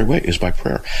primary way is by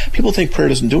prayer. People think prayer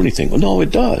doesn't do anything. Well, no,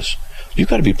 it does. You've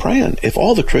got to be praying. If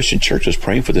all the Christian church is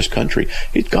praying for this country,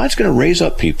 God's going to raise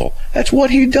up people. That's what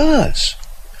He does,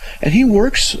 and He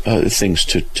works things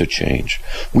to change.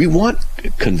 We want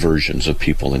conversions of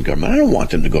people in government. I don't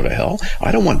want them to go to hell.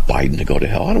 I don't want Biden to go to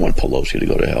hell. I don't want Pelosi to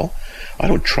go to hell. I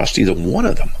don't trust either one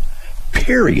of them.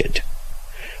 Period.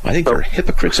 I think they're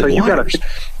hypocrites and liars.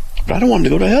 But I don't want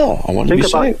them to go to hell. I want them to be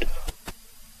saved.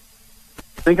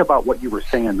 think about what you were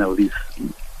saying, though.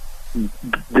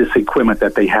 This equipment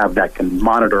that they have that can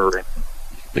monitor and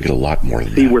they get a lot more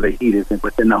than see that. where the heat is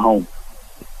within the home.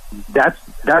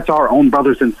 That's our own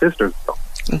brothers and sisters,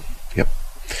 though. Yep.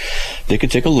 They can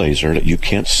take a laser that you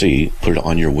can't see, put it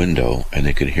on your window, and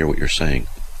they can hear what you're saying.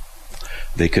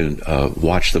 They can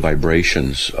watch the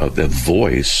vibrations of the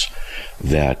voice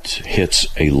that hits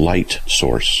a light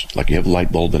source, like you have a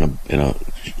light bulb in a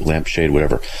lampshade,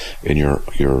 whatever, in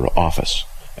your office,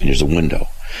 and there's a window.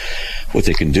 What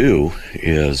they can do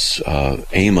is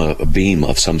aim a beam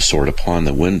of some sort upon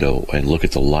the window and look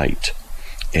at the light,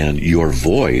 and your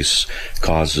voice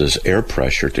causes air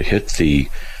pressure to hit the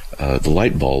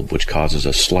light bulb, which causes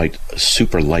a slight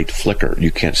super light flicker.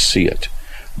 You can't see it,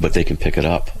 but they can pick it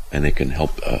up, and they can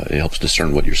help. It helps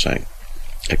discern what you're saying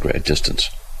at distance.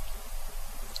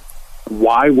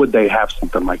 Why would they have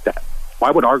something like that?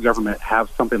 Why would our government have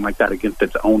something like that against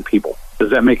its own people? Does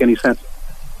that make any sense?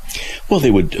 Well,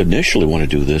 they would initially want to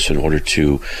do this in order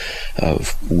to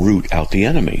root out the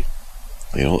enemy.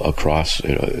 Across.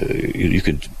 You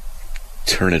could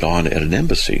turn it on at an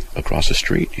embassy across the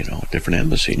street, a different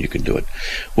embassy, and you can do it.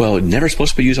 Well, it's never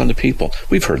supposed to be used on the people.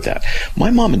 We've heard that.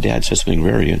 My mom and dad said something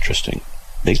very interesting.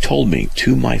 They told me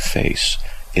to my face,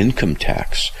 income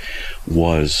tax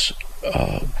was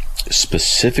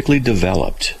specifically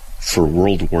developed for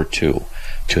World War II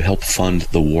to help fund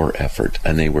the war effort,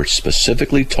 and they were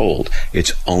specifically told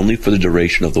it's only for the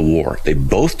duration of the war. They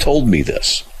both told me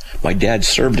this. My dad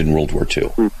served in World War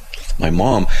II. My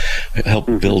mom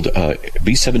helped build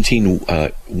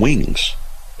B-17 wings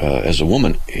as a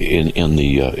woman in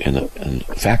the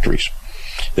factories.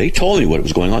 They told me what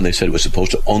was going on. They said it was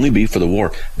supposed to only be for the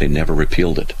war. They never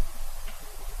repealed it.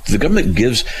 The government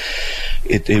gives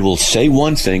it. They will say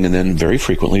one thing and then very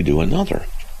frequently do another.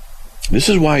 This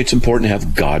is why it's important to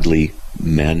have godly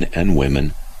men and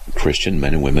women, Christian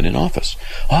men and women in office.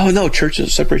 Oh, no,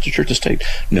 churches separate the church and state.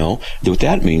 No, what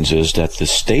that means is that the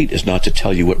state is not to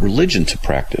tell you what religion to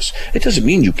practice. It doesn't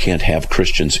mean you can't have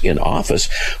Christians in office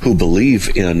who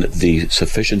believe in the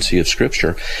sufficiency of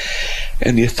Scripture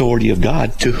and the authority of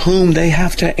God, to whom they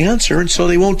have to answer, and so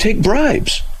they won't take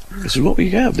bribes. This is what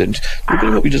we have. We're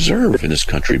getting what we deserve in this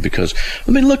country because,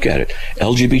 look at it.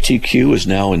 LGBTQ is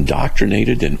now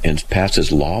indoctrinated and passed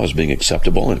as law as being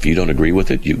acceptable, and if you don't agree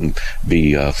with it, you can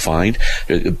be fined.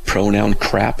 Pronoun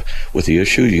crap with the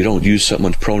issue. You don't use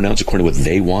someone's pronouns according to what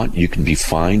they want, you can be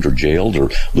fined or jailed or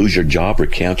lose your job or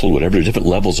canceled, whatever. There's different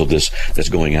levels of this that's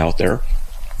going out there.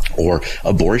 Or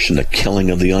abortion, the killing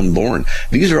of the unborn.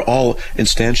 These are all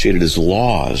instantiated as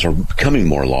laws, or becoming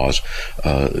more laws.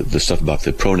 The stuff about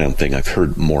the pronoun thing I've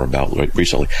heard more about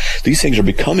recently. These things are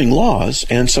becoming laws,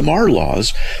 and some are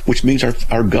laws, which means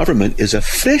our government is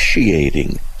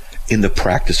officiating in the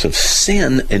practice of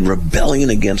sin and rebellion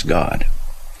against God.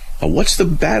 Now, what's the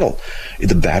battle?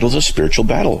 The battle is a spiritual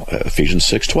battle. Ephesians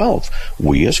 6:12.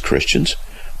 We as Christians,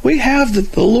 we have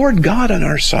the Lord God on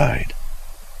our side.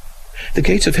 The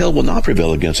gates of hell will not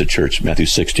prevail against the church, Matthew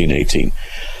 16:18.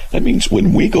 That means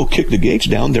when we go kick the gates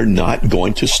down, they're not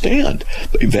going to stand.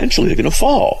 But eventually they're going to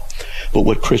fall. But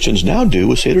what Christians now do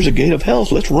is say there's a gate of hell,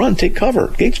 so let's run, take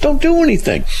cover. Gates don't do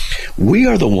anything. We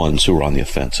are the ones who are on the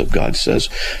offensive.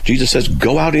 Jesus says,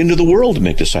 go out into the world to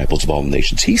make disciples of all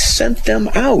nations. He sent them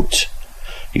out.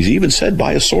 He's even said,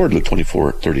 by a sword, Luke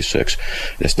 24:36.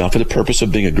 It's not for the purpose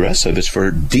of being aggressive, it's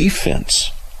for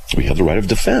defense. We have the right of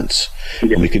defense.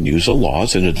 And we can use the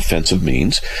laws in a defensive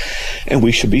means. And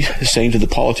we should be saying to the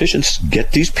politicians,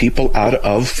 get these people out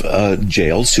of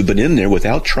jails who've been in there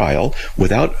without trial,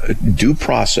 without due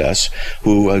process,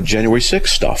 who January 6th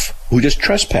stuff, who just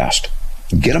trespassed.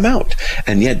 Get them out.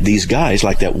 And yet these guys,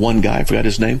 like that one guy, I forgot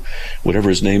his name, whatever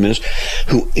his name is,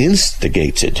 who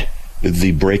instigated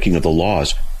the breaking of the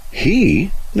laws,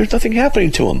 there's nothing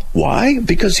happening to him. Why?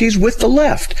 Because he's with the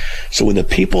left. So when the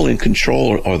people in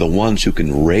control are the ones who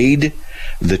can raid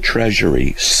the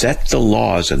treasury, set the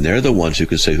laws, and they're the ones who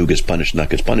can say who gets punished and not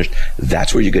gets punished,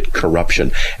 that's where you get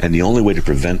corruption. And the only way to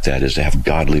prevent that is to have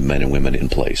godly men and women in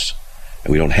place.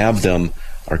 And we don't have them,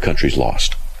 our country's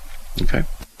lost. Okay?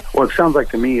 Well, it sounds like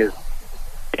to me is,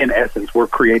 in essence, we're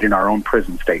creating our own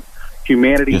prison state.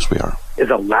 Humanity yes, we are. Is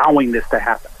allowing this to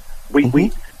happen.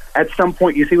 We at some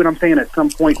point, you see what I'm saying? At some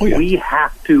point, we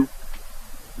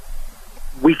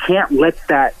can't let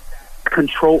that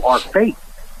control our fate.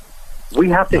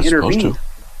 We have to intervene,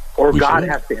 or God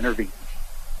has to intervene.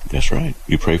 That's right.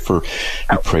 You pray for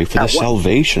the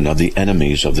salvation of the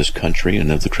enemies of this country and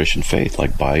of the Christian faith,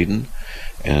 like Biden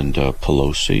and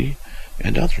Pelosi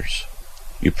and others.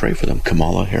 You pray for them.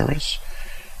 Kamala Harris.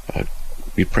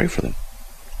 You pray for them.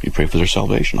 You pray for their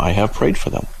salvation. I have prayed for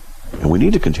them. And we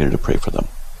need to continue to pray for them.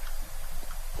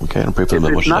 Okay, I don't pray for them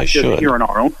as much as I should. It's not just here in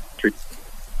our own country.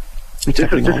 This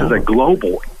is a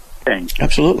global thing.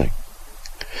 Absolutely.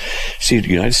 See, the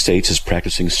United States is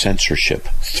practicing censorship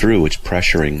through its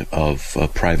pressuring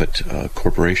of private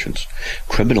corporations.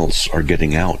 Criminals are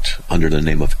getting out under the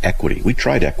name of equity. We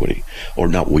tried equity, or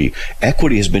not we.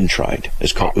 Equity has been tried.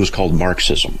 It was called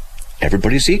Marxism.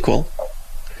 Everybody's equal.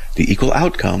 The equal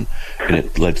outcome, and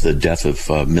it led to the death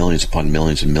of millions upon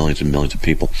millions and millions and millions of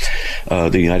people.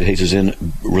 The United States is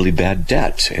in really bad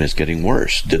debt, and it's getting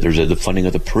worse. There's the funding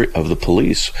of the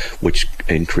police, which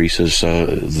increases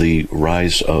the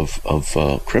rise of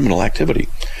criminal activity.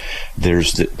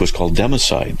 There's what's called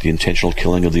democide, the intentional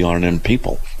killing of the unarmed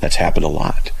people. That's happened a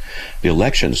lot. The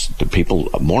elections,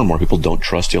 more and more people don't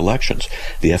trust the elections.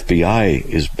 The FBI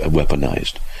is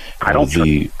weaponized.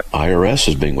 The IRS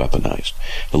is being weaponized.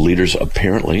 The leaders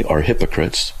apparently are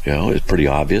hypocrites. It's pretty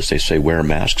obvious. They say wear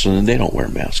masks, and then they don't wear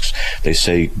masks. They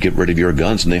say get rid of your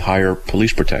guns, and they hire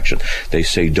police protection. They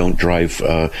say don't drive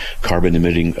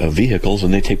carbon-emitting vehicles,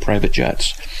 and they take private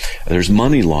jets. There's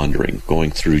money laundering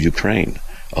going through Ukraine.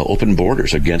 Open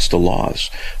borders against the laws.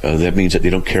 That means that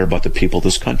they don't care about the people of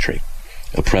this country.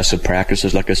 Oppressive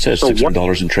practices, like I said,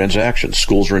 $600 in transactions.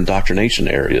 Schools are indoctrination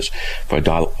areas for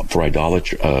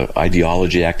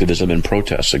ideology, activism, and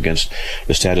protests against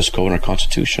the status quo in our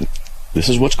Constitution. This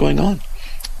is what's going on.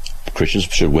 Christians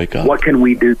should wake up. What can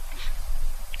we do?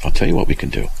 I'll tell you what we can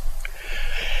do.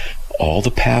 All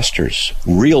the pastors,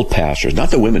 real pastors,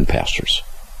 not the women pastors,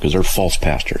 because they're false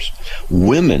pastors.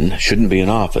 Women shouldn't be in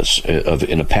office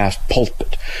in a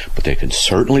pulpit, but they can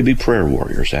certainly be prayer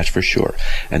warriors, that's for sure.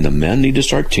 And the men need to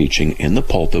start teaching in the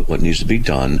pulpit what needs to be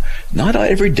done, not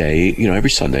every day,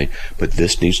 every Sunday, but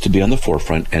this needs to be on the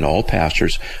forefront, and all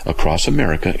pastors across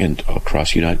America and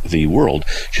across the world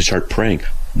should start praying.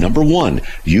 Number one,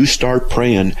 you start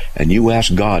praying and you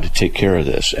ask God to take care of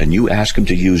this, and you ask Him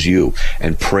to use you,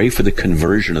 and pray for the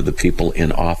conversion of the people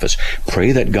in office.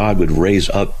 Pray that God would raise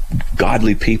up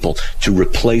godly people to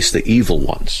replace the evil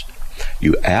ones.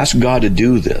 You ask God to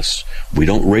do this. We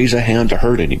don't raise a hand to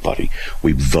hurt anybody.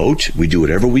 We vote. We do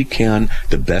whatever we can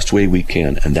the best way we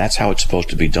can, and that's how it's supposed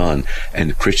to be done.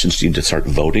 And Christians need to start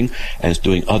voting and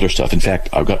doing other stuff. In fact,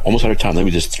 I've got almost out of time. Let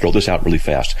me just throw this out really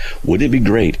fast. Wouldn't it be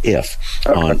great if,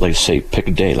 like say, pick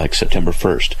a day like September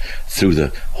 1st through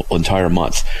the entire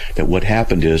month, that what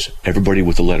happened is everybody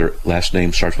with the last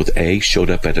name starts with A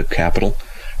showed up at a Capitol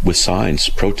with signs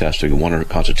protesting, want our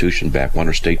Constitution back, want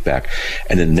our state back,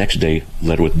 and then the next day,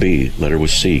 letter with B, letter with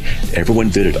C. Everyone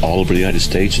did it all over the United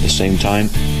States at the same time.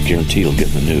 Guaranteed it'll get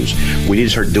in the news. We need to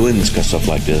start doing this kind of stuff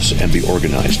like this and be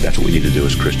organized. That's what we need to do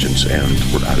as Christians, and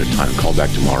we're out of time. Call back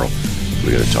tomorrow.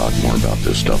 We got to talk more about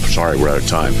this stuff. Sorry, we're out of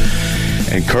time.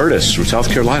 And Curtis from South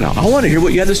Carolina, I want to hear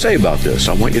what you had to say about this.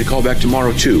 I want you to call back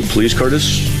tomorrow, too. Please,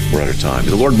 Curtis, we're out of time.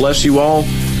 The Lord bless you all.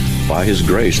 By His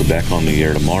grace, we're back on the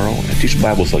air tomorrow and teach a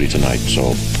Bible study tonight.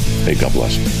 So, hey, God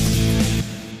bless.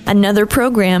 Another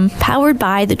program powered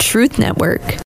by the Truth Network.